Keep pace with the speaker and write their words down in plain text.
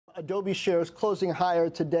Adobe shares closing higher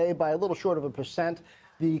today by a little short of 1%.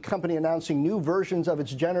 The company announcing new versions of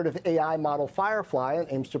its generative AI model, Firefly, and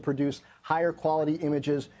aims to produce higher quality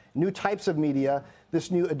images, new types of media.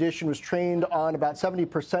 This new edition was trained on about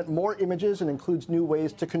 70% more images and includes new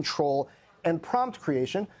ways to control and prompt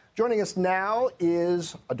creation. Joining us now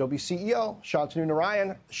is Adobe CEO, Shantanu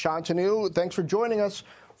Narayan. Shantanu, thanks for joining us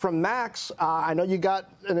from Max. I know you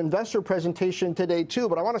got an investor presentation today, too,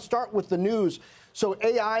 but I want to start with the news. So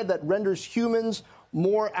AI that renders humans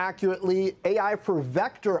more accurately, AI for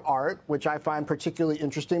vector art, which I find particularly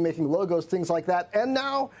interesting, making logos, things like that, and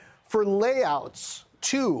now for layouts,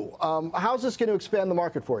 too. How's this going to expand the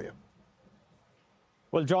market for you?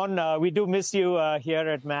 Well, John, we do miss you here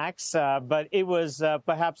at Max, but it was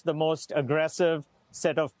perhaps the most aggressive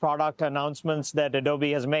set of product announcements that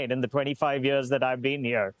Adobe has made in the 25 years that I've been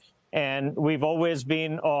here. And we've always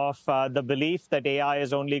been of the belief that AI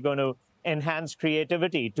is only going to enhance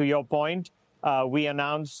creativity. To your point, we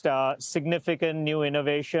announced significant new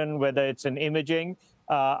innovation, whether it's in imaging,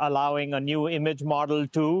 allowing a new image model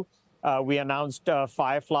too. We announced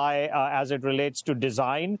Firefly as it relates to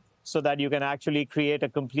design, so that you can actually create a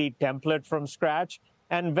complete template from scratch.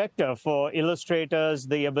 And Vector for illustrators,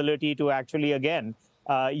 the ability to actually, again,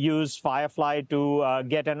 use Firefly to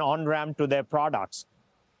get an on-ramp to their products.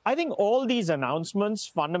 I think all these announcements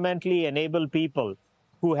fundamentally enable people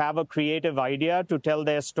who have a creative idea to tell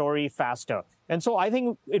their story faster. And so I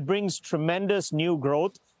think it brings tremendous new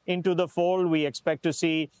growth into the fold. We expect to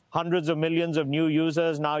see hundreds of millions of new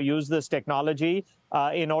users now use this technology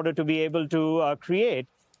in order to be able to create.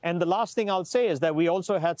 And the last thing I'll say is that we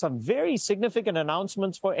also had some very significant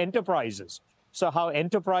announcements for enterprises. So how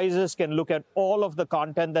enterprises can look at all of the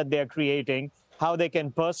content that they're creating, how they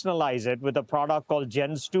can personalize it with a product called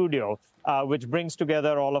Gen Studio, which brings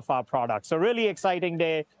together all of our products. So really exciting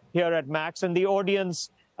day here at Max, and the audience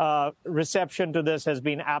reception to this has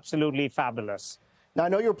been absolutely fabulous. Now, I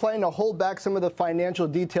know you're planning to hold back some of the financial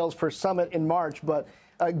details for Summit in March, but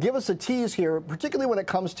give us a tease here, particularly when it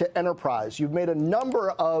comes to enterprise. You've made a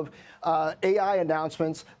number of AI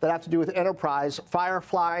announcements that have to do with enterprise,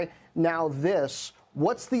 Firefly, now this.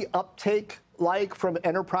 What's the uptake like from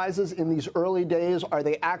enterprises in these early days? Are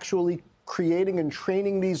they actually creating and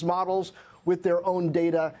training these models with their own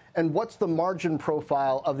data? And what's the margin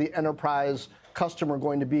profile of the enterprise customer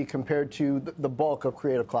going to be compared to the bulk of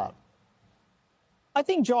Creative Cloud? I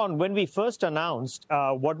think, John, when we first announced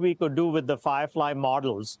what we could do with the Firefly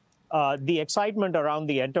models, the excitement around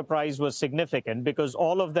the enterprise was significant because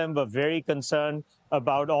all of them were very concerned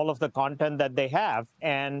about all of the content that they have,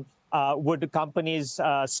 and would companies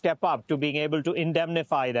step up to being able to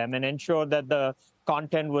indemnify them and ensure that the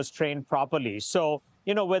content was trained properly. So,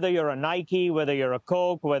 you know, whether you're a Nike, whether you're a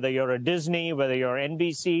Coke, whether you're a Disney, whether you're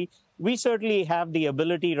NBC, we certainly have the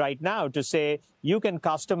ability right now to say you can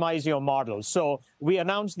customize your model. So we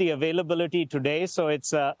announced the availability today, so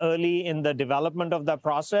it's early in the development of the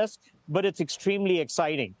process, but it's extremely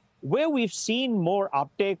exciting. Where we've seen more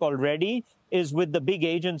uptake already is with the big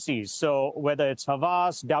agencies. So whether it's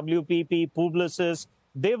Havas, WPP, Publicis,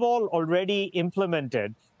 they've all already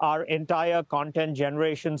implemented our entire content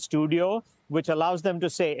generation studio, which allows them to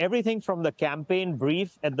say everything from the campaign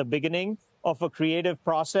brief at the beginning of a creative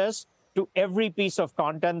process to every piece of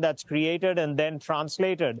content that's created and then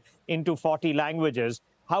translated into 40 languages,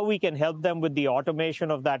 how we can help them with the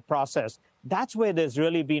automation of that process. That's where there's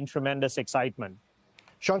really been tremendous excitement.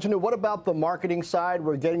 Shantanu, what about the marketing side?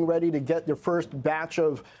 We're getting ready to get your first batch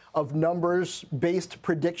of numbers-based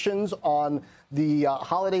predictions on the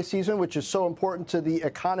holiday season, which is so important to the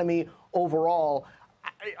economy overall.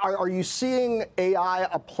 Are you seeing AI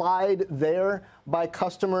applied there by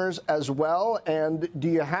customers as well? And do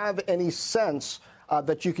you have any sense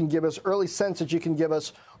that you can give us, early sense that you can give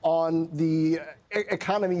us on the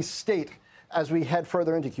economy state as we head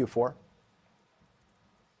further into Q4?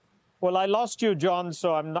 Well, I lost you, John,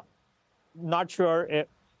 so I'm not sure if...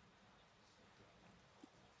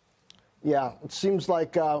 Yeah, it seems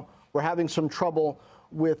like we're having some trouble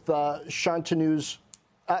with Shantanu's...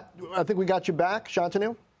 I think we got you back,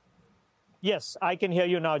 Shantanu? Yes, I can hear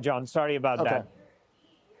you now, John. Sorry about that.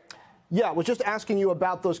 Yeah, I was just asking you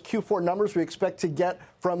about those Q4 numbers we expect to get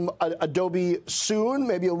from Adobe soon,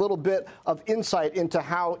 maybe a little bit of insight into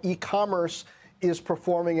how e-commerce is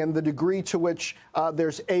performing and the degree to which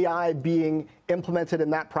there's AI being implemented in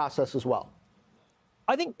that process as well.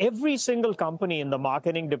 I think every single company in the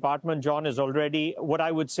marketing department, John, is already, what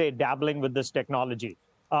I would say, dabbling with this technology.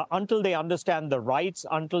 Until they understand the rights,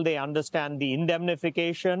 until they understand the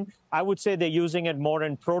indemnification, I would say they're using it more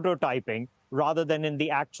in prototyping rather than in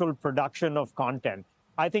the actual production of content.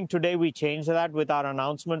 I think today we changed that with our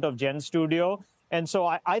announcement of Gen Studio. And so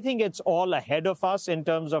I think it's all ahead of us in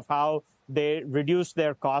terms of how they reduce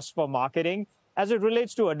their costs for marketing. As it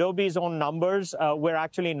relates to Adobe's own numbers, we're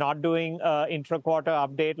actually not doing intra-quarter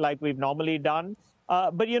update like we've normally done.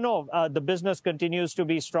 But, the business continues to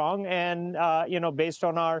be strong. And, based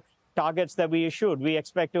on our targets that we issued, we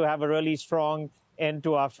expect to have a really strong end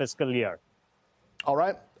to our fiscal year. All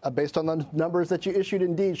right. Based on the numbers that you issued,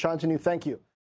 indeed, Shantanu, thank you.